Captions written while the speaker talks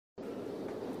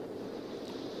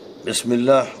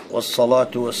Bismillah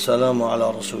wassalatu wassalamu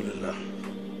ala Rasulillah.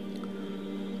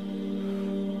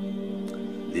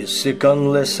 The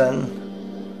second lesson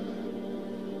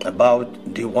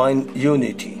about divine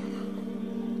unity.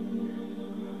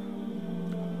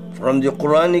 From the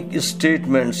Quranic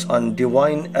statements on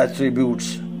divine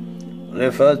attributes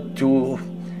referred to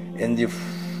in the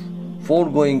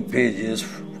foregoing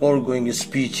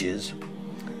speeches,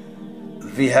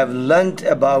 we have learnt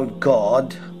about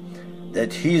God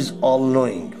that He is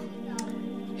all-knowing.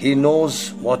 He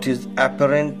knows what is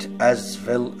apparent as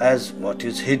well as what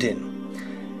is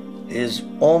hidden. He is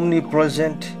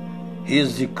omnipresent. He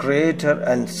is the creator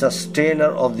and sustainer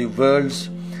of the worlds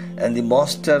and the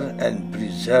master and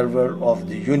preserver of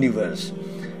the universe.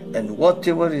 And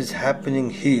whatever is happening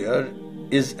here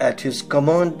is at His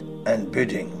command and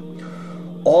bidding.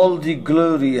 All the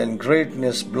glory and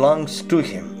greatness belongs to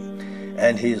Him,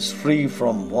 and He is free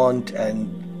from want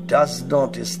and does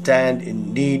not stand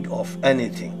in need of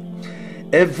anything.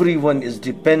 Everyone is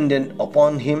dependent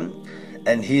upon Him,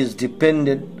 and He is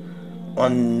dependent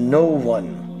on no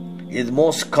one. He is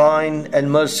most kind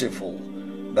and merciful,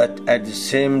 but at the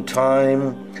same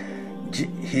time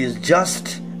He is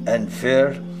just and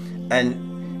fair,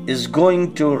 and is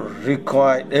going to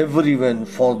require everyone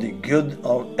for the good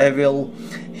or evil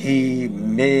he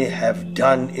may have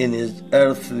done in his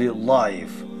earthly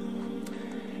life.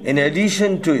 In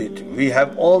addition to it, we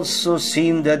have also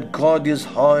seen that God is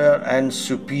higher and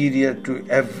superior to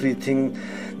everything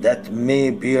that may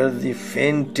bear the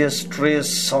faintest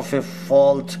trace of a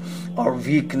fault or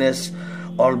weakness,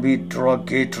 or be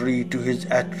derogatory to His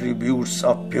attributes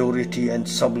of purity and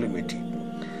sublimity.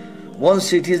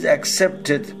 Once it is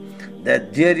accepted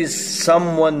that there is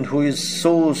someone who is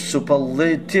so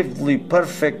superlatively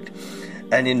perfect,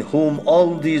 and in whom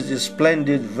all these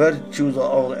splendid virtues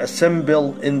are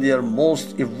assembled in their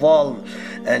most evolved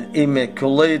and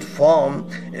immaculate form,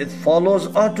 it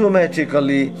follows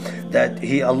automatically that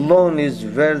He alone is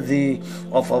worthy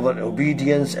of our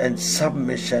obedience and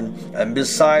submission, and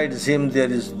besides Him there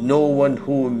is no one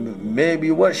who may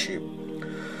be worshipped.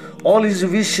 All His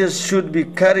wishes should be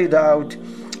carried out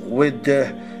with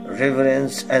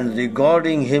reverence, and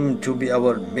regarding Him to be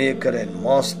our Maker and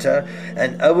Master,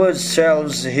 and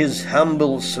ourselves His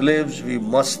humble slaves, we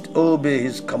must obey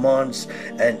His commands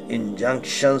and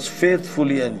injunctions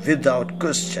faithfully and without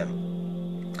question.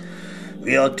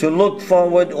 We are to look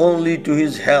forward only to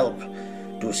His help,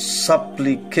 to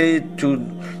supplicate to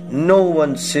no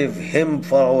one save Him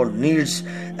for our needs,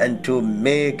 and to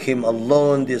make Him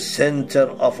alone the center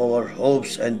of our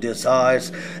hopes and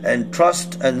desires and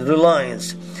trust and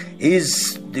reliance. He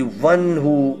is the one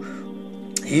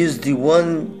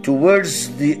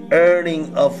towards the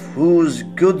earning of whose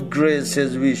good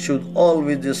graces we should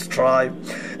always strive,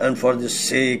 and for the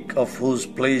sake of whose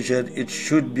pleasure it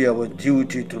should be our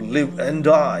duty to live and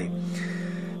die.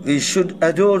 We should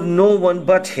adore no one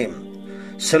but Him,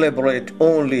 celebrate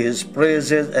only His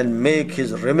praises, and make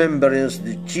His remembrance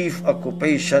the chief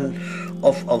occupation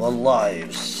of our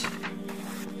lives.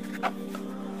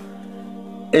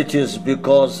 It is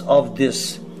because of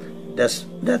this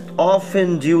that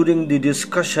often during the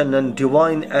discussion on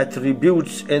divine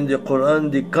attributes in the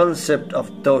Quran, the concept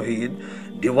of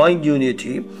Tawheed, divine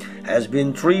unity, has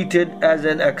been treated as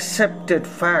an accepted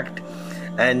fact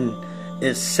and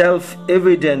a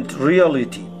self-evident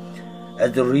reality,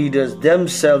 as the readers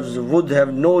themselves would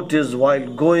have noticed while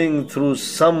going through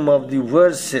some of the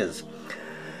verses.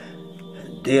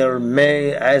 There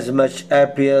may as much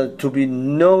appear to be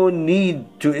no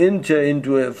need to enter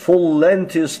into a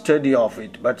full-length study of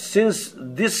it, but since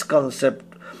this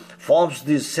concept forms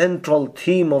the central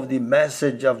theme of the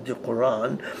message of the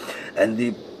Quran and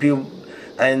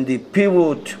the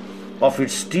pivot of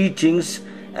its teachings,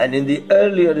 and in the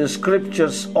earlier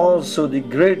scriptures also the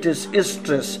greatest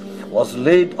stress was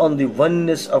laid on the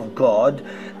oneness of God,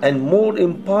 and more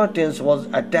importance was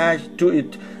attached to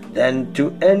it than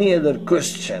to any other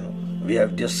question, we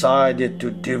have decided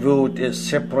to devote a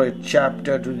separate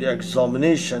chapter to the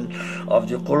examination of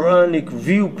the Quranic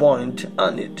viewpoint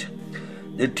on it.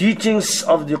 The teachings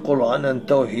of the Quran and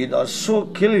Tawheed are so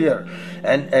clear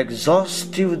and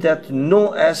exhaustive that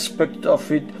no aspect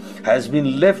of it has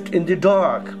been left in the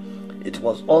dark. It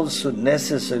was also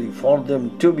necessary for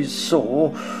them to be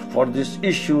so, for this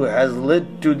issue has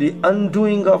led to the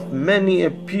undoing of many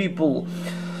a people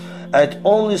at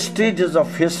all stages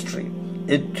of history.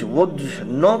 It would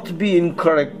not be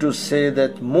incorrect to say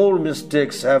that more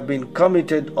mistakes have been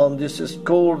committed on this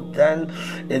score than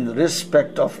in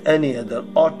respect of any other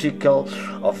article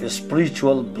of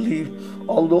spiritual belief,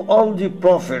 although all the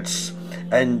prophets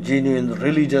and genuine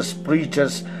religious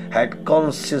preachers had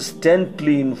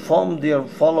consistently informed their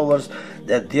followers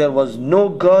that there was no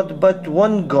God but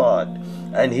one God,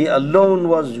 and He alone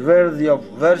was worthy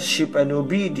of worship and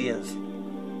obedience.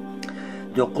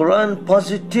 The Quran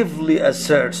positively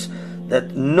asserts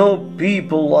that no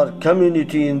people or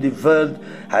community in the world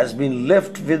has been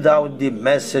left without the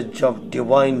message of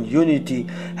divine unity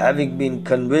having been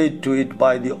conveyed to it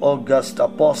by the august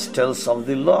apostles of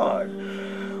the Lord.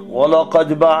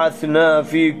 وَلَقَدْ بَعَثْنَا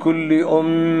فِي كُلِّ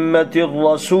أُمَّةٍ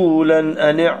رَسُولًا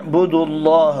أَنِ اعْبُدُوا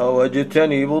اللَّهَ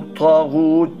وَاجْتَنِبُوا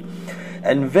الطَّاغُوتَ.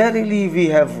 And verily we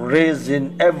have raised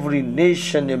in every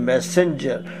nation a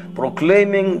messenger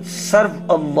proclaiming, serve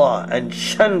Allah and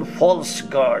shun false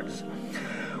gods.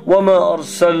 وَمَا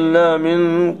أَرْسَلْنَا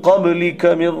مِن قَبْلِكَ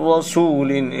مِن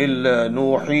رَّسُولٍ إِلَّا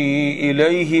نُوحِي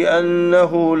إِلَيْهِ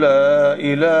أَنَّهُ لَا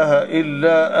إِلَهَ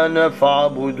إِلَّا أَنَا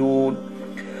فَاعْبُدُونِ.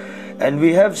 And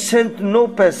we have sent no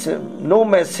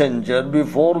messenger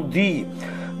before thee,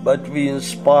 but we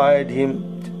inspired him,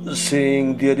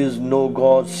 saying, there is no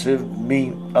God save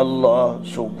me, Allah,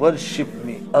 so worship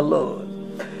me alone.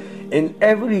 In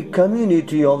every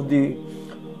community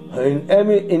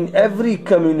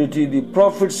the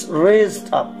prophets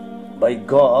raised up by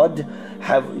God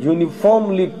have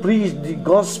uniformly preached the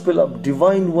gospel of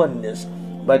divine oneness,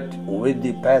 but with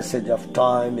the passage of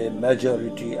time a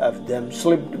majority of them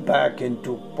slipped back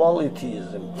into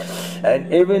polytheism.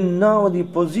 And even now the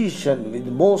position with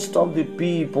most of the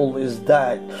people is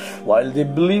that while they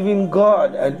believe in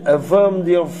God and affirm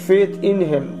their faith in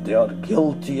Him, they are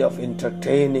guilty of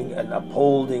entertaining and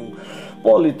upholding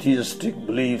polytheistic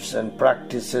beliefs and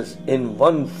practices in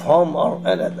one form or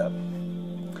another.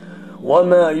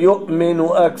 وَمَا يُؤْمِنُ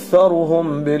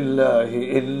أَكْثَرُهُمْ بِاللَّهِ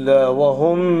إِلَّا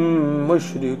وَهُمْ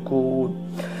مُشْرِكُونَ.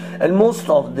 And most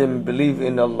of them believe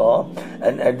in Allah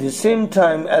and at the same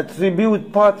time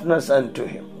attribute partners unto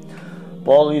Him.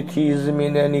 Polytheism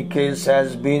in any case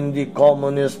has been the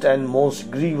commonest and most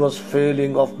grievous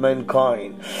failing of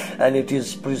mankind, and it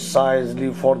is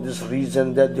precisely for this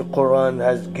reason that the Quran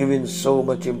has given so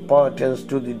much importance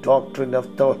to the doctrine of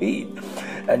Tawheed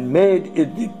and made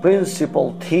it the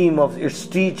principal theme of its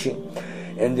teaching.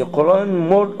 In the Quran,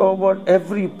 moreover,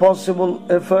 every possible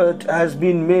effort has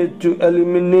been made to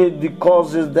eliminate the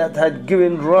causes that had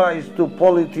given rise to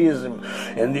polytheism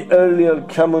in the earlier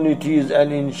communities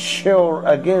and ensure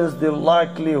against the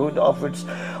likelihood of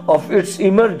its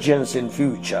emergence in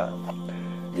future.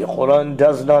 The Quran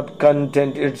does not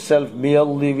content itself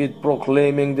merely with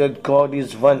proclaiming that God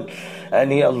is one and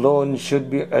He alone should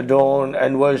be adored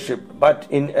and worshipped, but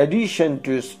in addition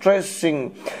to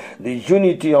stressing the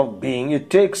unity of being, it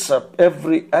takes up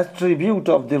every attribute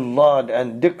of the Lord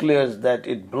and declares that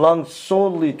it belongs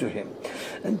solely to Him.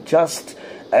 And just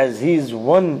as He is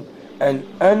one and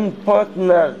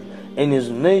unpartnered in His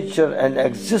nature and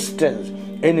existence,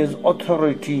 in His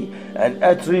authority and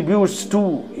attributes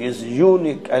too, He is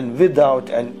unique and without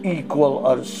an equal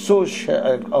or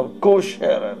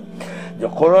co-sharer. The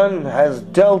Quran has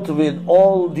dealt with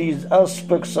all these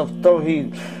aspects of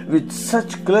Tawheed with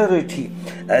such clarity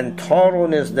and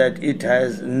thoroughness that it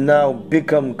has now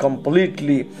become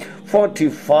completely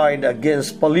fortified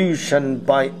against pollution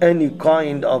by any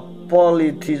kind of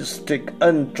polytheistic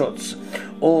untruths,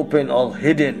 open or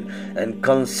hidden, and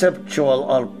conceptual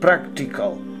or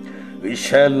practical. We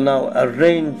shall now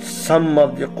arrange some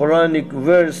of the Quranic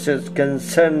verses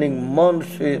concerning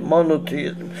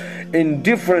monotheism in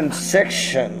different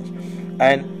sections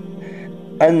and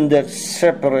under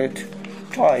separate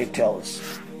titles.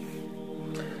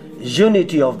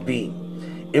 Unity of being.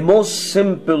 A most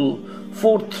simple,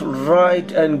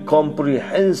 forthright and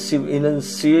comprehensive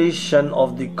enunciation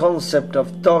of the concept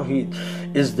of Tawheed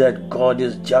is that God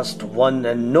is just one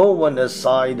and no one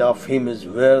aside of Him is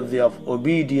worthy of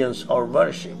obedience or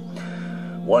worship.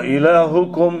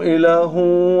 وَإِلَهُكُمْ إِلَهٌ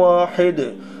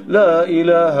وَاحِدٌ لَا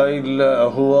إِلَهَ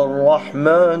إِلَّا هُوَ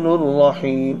الرَّحْمَنُ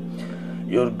الرَّحِيمُ.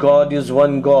 Your God is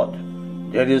one God.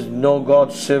 There is no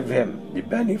God save Him, the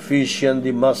Beneficent,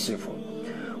 the Merciful.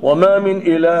 وَمَا مِنْ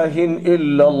إِلَهٍ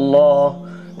إِلَّا اللَّهُ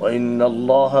وَإِنَّ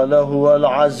اللَّهَ لَهُوَ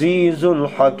الْعَزِيزُ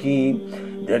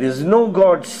الْحَكِيمُ. There is no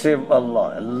God save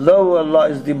Allah. Allah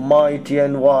is the mighty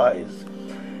and wise.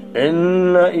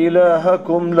 إِنَّ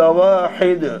إِلَهَكُمْ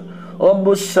لَوَاحِدٌ رَبُّ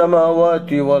السَّمَاوَاتِ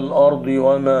وَالْأَرْضِ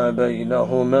وَمَا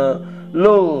بَيْنَهُمَا.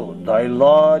 Lo, thy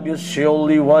Lord is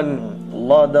surely one,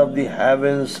 Lord of the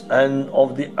heavens and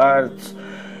of the earth,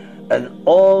 and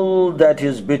all that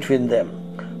is between them.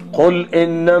 قُلْ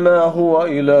إِنَّمَا هُوَ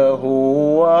إِلَهٌ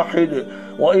وَاحِدٌ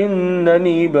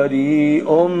وَإِنَّنِي بَرِيءٌ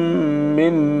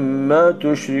مِّمَّا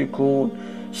تُشْرِكُونَ.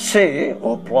 Say,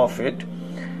 O Prophet,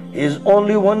 He is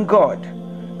only one God,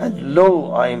 and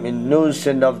lo, I am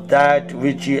innocent of that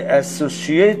which ye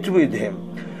associate with him.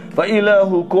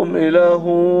 فَإِلَهُكُمْ إِلَهٌ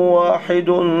وَاحِدٌ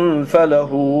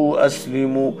فَلَهُ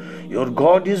أَسْلِمُوا. Your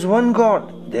God is one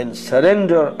God, then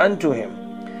surrender unto him.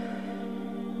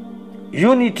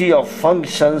 Unity of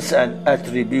functions and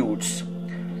attributes.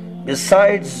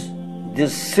 Besides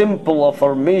this simple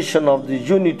affirmation of the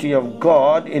unity of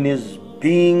God in his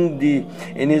being, the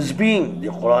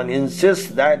Quran insists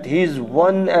that he is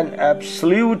one and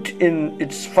absolute in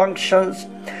its functions,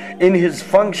 in his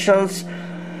functions,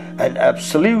 and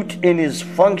absolute in his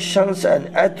functions and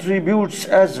attributes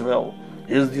as well.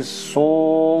 He is the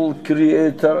sole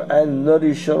creator and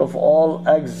nourisher of all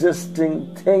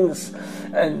existing things,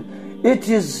 and it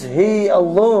is he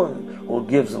alone who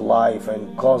gives life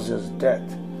and causes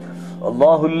death.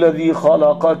 الله الذي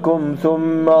خلقكم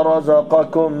ثم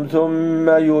رزقكم ثم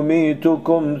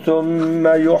يميتكم ثم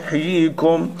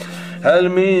يحييكم هل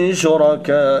من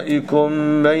شركائكم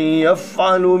من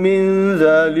يفعل من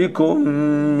ذلكم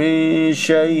من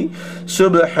شيء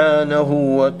سبحانه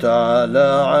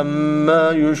وتعالى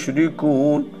عما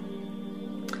يشركون.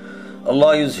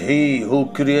 Allah is He who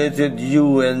created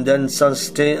you and then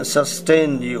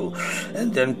sustained you,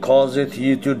 and then causeth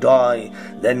you to die,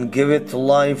 then giveth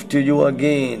life to you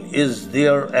again. Is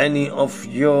there any of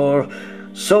your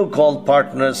so-called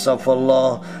partners of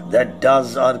Allah that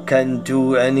does or can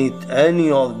do any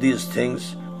of these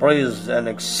things? Praised and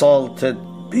exalted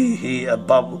be He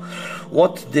above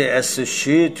what they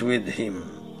associate with Him.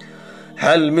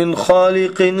 هل من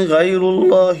خالق غير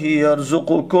الله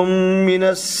يرزقكم من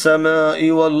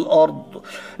السماء والأرض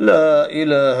لا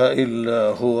إله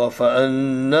إلا هو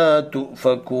فأنا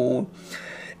تؤفكون.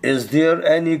 Is there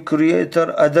any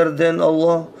creator other than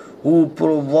Allah who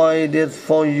provided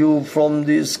for you from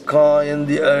the sky and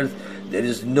the earth? There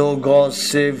is no God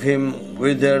save Him.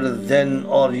 Whither then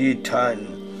are ye turned?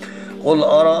 قل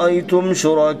أرأيتم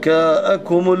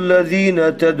شركاءكم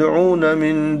الذين تدعون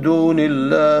من دون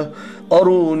الله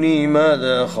أروني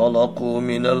ماذا خلقوا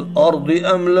من الأرض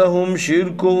أم لهم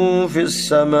شرك في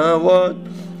السماوات.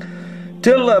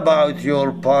 Tell about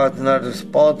your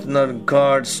partner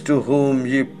gods to whom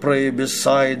ye pray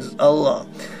besides Allah.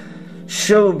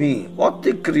 Show me what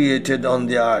they created on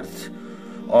the earth,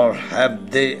 or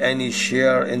have they any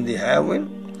share in the heaven?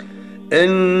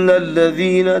 إن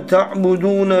الذين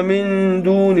تعبدون من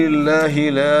دون الله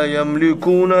لا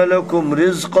يملكون لكم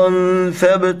رزقا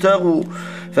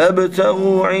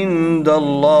فابتغوا عند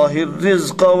الله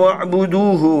الرزق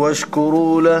واعبدوه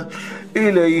واشكروا له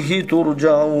إليه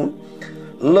ترجعون.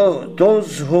 Lo,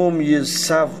 those whom ye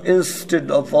serve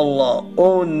instead of Allah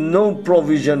own no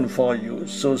provision for you,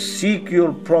 so seek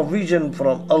your provision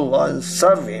from Allah and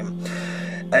serve Him,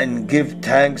 and give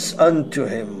thanks unto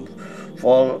Him,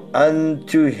 for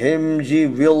unto Him ye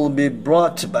will be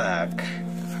brought back.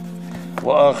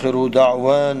 وآخر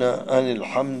دعوانا أن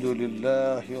الحمد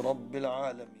لله رب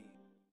العالمين.